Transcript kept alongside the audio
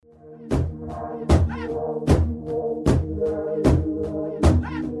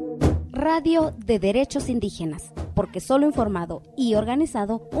Radio de Derechos Indígenas, porque solo informado y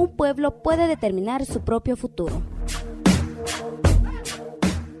organizado, un pueblo puede determinar su propio futuro.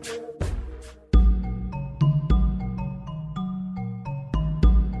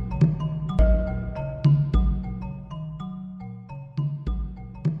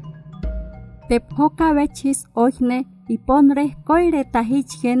 Tephoka vechis ojne y ponre coire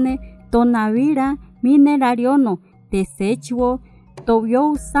tahichgene tonavira minerariono tesechwo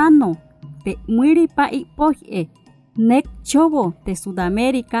tobio sano te muiripa y poje nek chobo de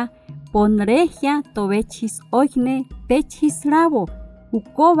Sudamérica ponregia tovechis ojne techis rabo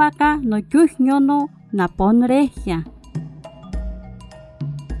ukobaka no yuñono na ponregia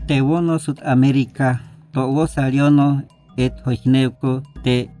Tewono Sudamérica towo saliono et ojneuko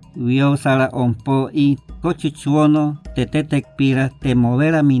te Viosala ompo y cochuchuono te tetecpira te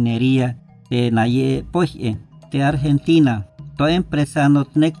movera minería te naye poje te Argentina to empresano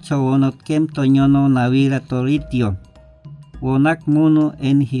tnekchowono kem toñono navira toritio wonak munu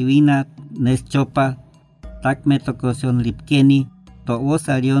en hivina neschopa takmetocosion lipkeni to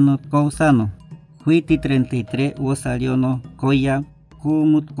wosaliono kousano huiti 33 wosaliono koya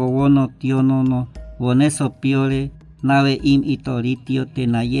kumut kowono tionono woneso piole nave im itoritio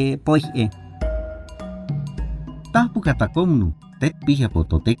tenaye poje. Tapuka takomnu, tek pija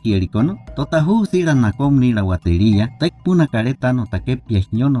pototeki erikono, totahu sira na komni la guatería, tek puna careta no takep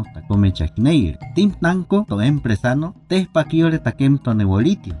piesñono takome chachneir, tim tanko to empresano, tek pakiore takem to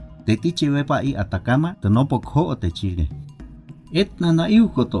nebolitio, te tichivepa y atacama to no pokho o te chile. Etna na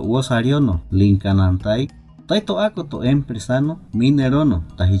iuko to wosariono, linkanantai, taito ako to empresano minerono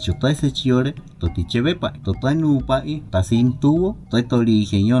tahicho taise chiore to tichevepa to tanupa y tasin tuvo taito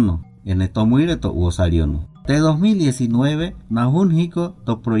ligeñono en esto muire to usaliono de 2019 na hunjiko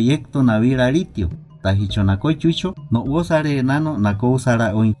to proyecto navira litio tahicho na cochucho no usare enano na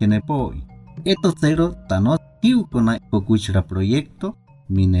usara o ingenepo esto cero tano tiu con cocuchra proyecto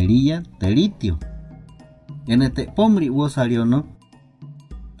minería de litio en este pomri usaliono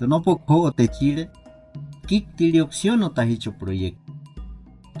to no poco te chile Kik tiliopciono tahicho proyecto.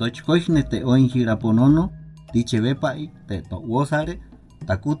 Tochkoixne te oinjiraponono, tichevepai te wosare,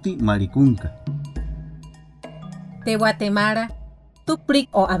 takuti maricunca. De Guatemala, Tuprik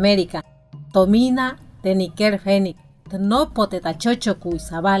o América, Tomina, de Niker Fenic, Tnopo te tachocho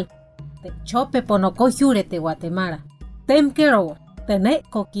cuizabal, te chope ponocojure te Guatemala, Temquero, Tene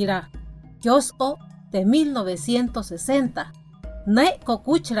Kokira, Yoso de 1960, Ne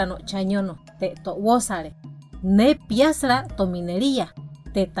Cocuchrano Chañono, te Towosare. Ne piasra to minería,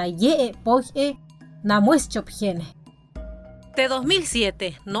 te talle poje namueschopjene. De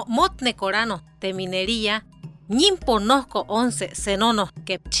 2007, no motne corano te minería, ñimponosco 11 senonos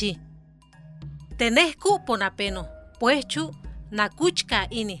kepchi. Tenescu ponapeno, puechu, nakuchka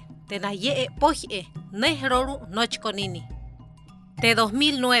ini, te naye poje, nehroru nochkonini. De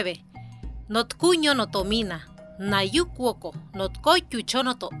 2009, notcuño no tomina, nayukwoko,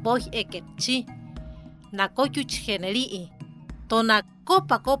 notcoyuchono to poje kepchi. Nakoyuch generii, tona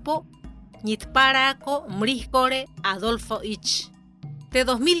copa copo, nitparaco mriscore Adolfo Ich. De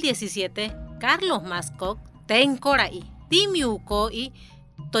 2017, Carlos Mascoc, tencorai, timiuco y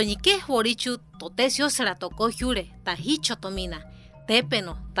toñique borichu totesio sratoko jure, tajicho tomina,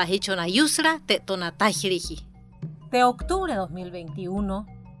 tepeno, tajicho nayusra, te tonatajiriji. De octubre de 2021,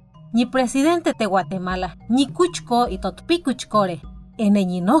 ni presidente de Guatemala, ni cuchco y totpicuchcore,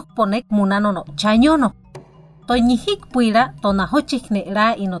 eneñinoc ponek munano no chañono. Toñijik puira tonahochikne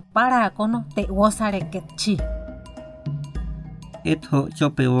ra y not para acono te wosare ketchi. Etho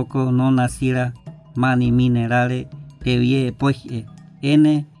chopeoco no nacira mani minerale te vie poje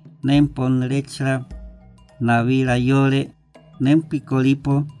ene nempon lechra navira yore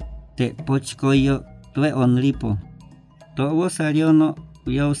nempicolipo te pochcoyo tue onlipo. To wosariono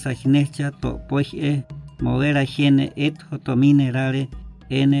uyausajnecha to poje movera gene etho to minerale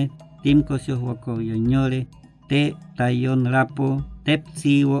ene timcosio wocoyoñore te tayon rapo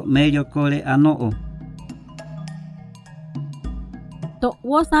tepsiwo medio core anoo. To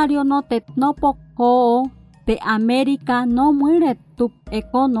wosario no te no poco te América no muere tu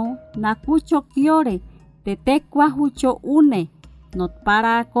econo na cucho kiore te cuajucho une not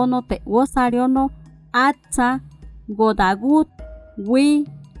para cono te wosario no atza godagut wi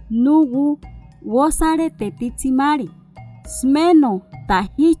nugu wosare te titsimari smeno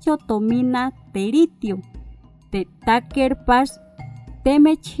tahicho tomina teritio te taker pas te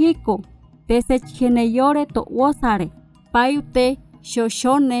mechico te secheneyore to wosare payute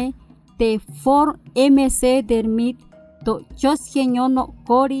shoshone te for mc dermit to chosjeñono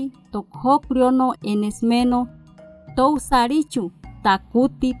kori, to jokriono enesmeno, to usarichu,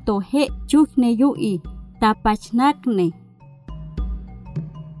 takuti to he chujne yui, tapachnakne.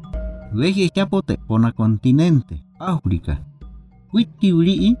 Veje chapote pona continente, África.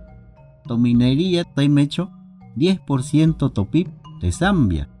 Huittiulii, to minería taimecho, 10% to PIB de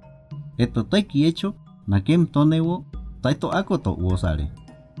Zambia. Esto taiki hecho, nakem tonewo, taito ako to uosare.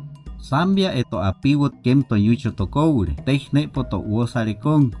 Zambia eto apiwot kem to yucho to coure, techne po to uosare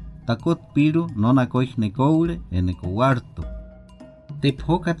kong, takot piru nona koichne coure ene cuarto.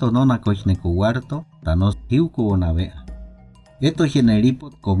 Tephoka to nona koichne cuarto, tanos hiuko onavea. Esto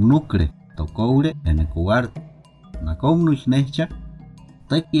generipot com nucre, to coure ene cuarto. Nakom nuchnecha,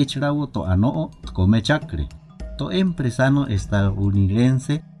 taiki echrawo to anoo come chacre. To empresano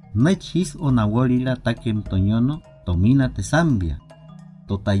estadounidense, nechis onaworila takem toñono, tomina te Zambia.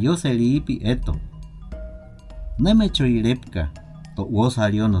 Totayo seriipi eto. Nemecho irepka, to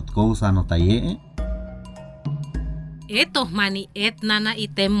uosario not kousa no tayee. Eto mani etnana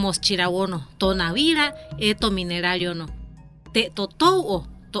itemos chirawono, to navira eto minerario no. Te totouo,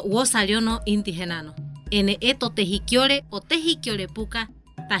 to uosario no indigenano. Ene eto tejikiore o tejikiore puka,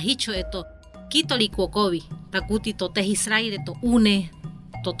 tahicho eto, kitoli kuokobi, takuti to tejisraire to une,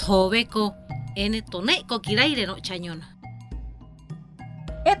 to tjoveko, ene to neko kiraire no chañona.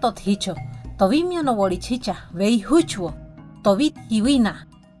 Eto hicho, tovimio no borichicha, vei huchuo, tovit hiwina,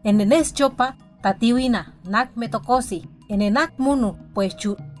 enenes chopa, tatiwina, nak metokosi, enenak munu, pues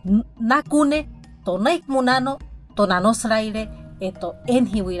chu nakune, to naik munano, to nanosraire, eto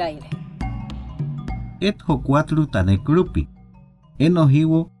enhiwiraire. Etjo cuatro tanekrupi,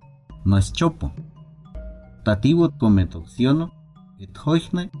 enohiwo no es chopo. Tatiwot cometoxiono, et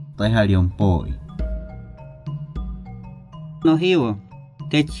hoixne tajarion poi. No hiwo.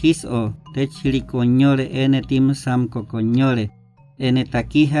 Techis o techilicoñore ene tim samco coñore ene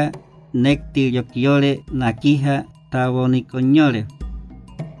taquija nectilioquiore naquija tabonicoñore.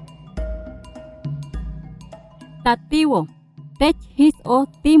 Tatiwo, techis o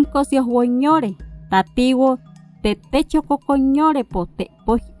tim cosioswoñore, tatiwo, te techococoñore po te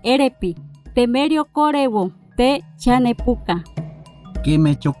poj erepi, temerio corevo, te chanepuca. Que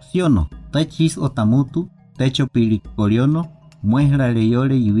me chocciono, techis o tamutu, techo pilicoriono, muestra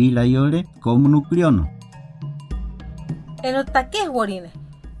leyore y vila yore como nucleono. Enotaque warine.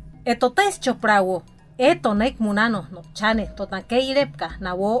 Eto techo prawo. Eto nek munano no chane totanque irepka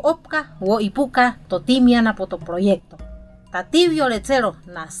na wo opka wo ipuka totimia na poto proyecto. Tatibio lecero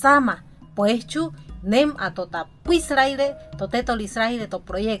na sama poechu nem atota puisraire toteto lisraire to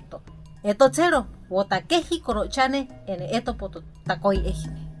proyecto. Eto cero wo takeji korochane ene eto poto takoi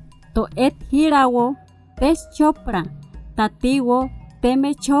ejime. To et hirawo tes chopra. Tatiwo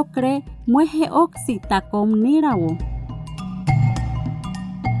teme chocre mueje oxi tacomnirawo.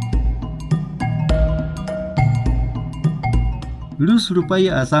 Luz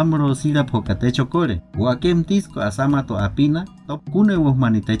rupaya asamro sira pokatecho core, wakem tisco asama to apina, top kune vos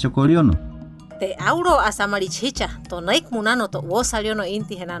manitecho coriono. Te auro asamarichicha, to naik munano to wosaliono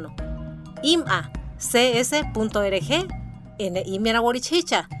indigenano. Ima cs.rg ene imiana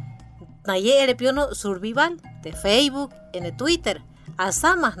worichicha. Naye erepiono survival de Facebook, en Twitter,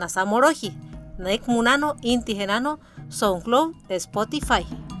 asama nasamoroji, naik munano indigenano, SoundCloud, de Spotify.